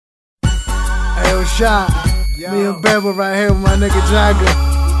shot. Me and Bebo right here with my nigga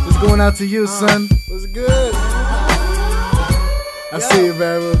Jagger. It's going out to you, son. What's good? I see you,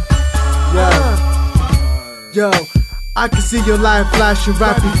 Bebo. Yo, I can see your light flashing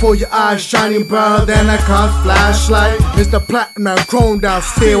right before your eyes, shining brighter than a car flashlight. It's the platinum, chromed out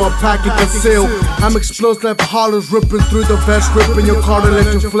steel, I'm packing concealed. I'm explosive like hollows ripping through the vest, ripping your cartilage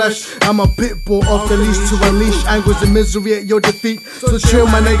and flesh. I'm a pit bull off the leash to unleash angers and misery at your defeat. So chill,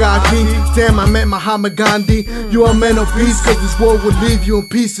 my nigga Akeem. Damn, I met Muhammad Gandhi. You are man of peace, cause this world will leave you in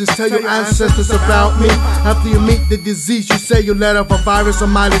pieces. Tell your ancestors about me. After you meet the disease, you say you let off a virus of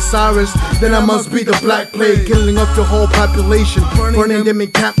Miley Cyrus. Then I must be the Black Plague, killing up your whole population, burning them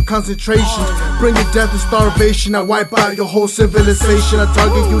in camp concentrations, bringing death and starvation. I wipe out your whole civilization. I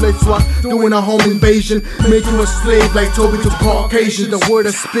target you like SWAT doing a home invasion, make you a slave like Toby to Caucasians. The word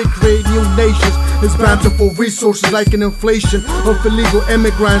I spit create new nations. It's bountiful resources like an inflation of illegal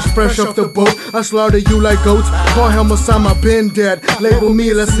immigrants fresh off the boat. I slaughter you like goats. Call him Osama bin dead. Label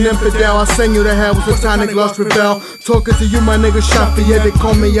me less an infidel. I send you to hell with satanic lost rebel. Talking to you, my nigga Shafi. Yeah, they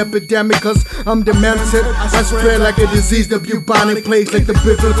call me Epidemic cause I'm demented. I spread like a disease, the bubonic plagues like the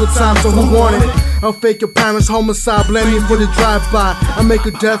biblical times. So who want it? I'll fake your parents' homicide, blame me for the drive-by. I'll make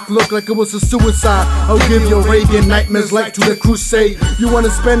your death look like it was a suicide. I'll give you Arabian nightmares like to the crusade. You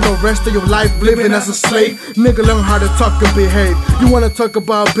wanna spend the rest of your life living as a slave? Nigga, learn how to talk and behave. You wanna talk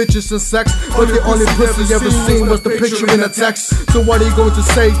about bitches and sex, but the only pussy you ever seen was the picture in a text. So what are you going to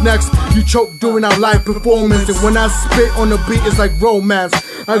say next? You choke during our live performance, and when I spit on the beat it's like romance.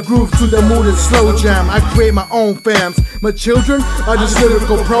 I groove to the mood and slow jam. I create my own fams. My children are just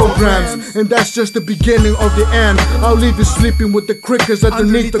lyrical programs, and that's just the beginning of the end. I'll leave you sleeping with the crickets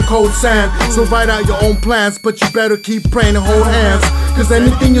underneath the cold sand. So write out your own plans, but you better keep praying and hold hands, cause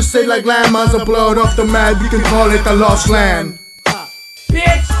anything you say like landmines or blood off the map, you can call it the lost land.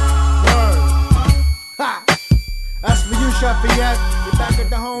 Bitch! Word. Ha! That's for you, Shafi. Get back at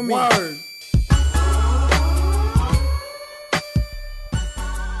the homie. Word.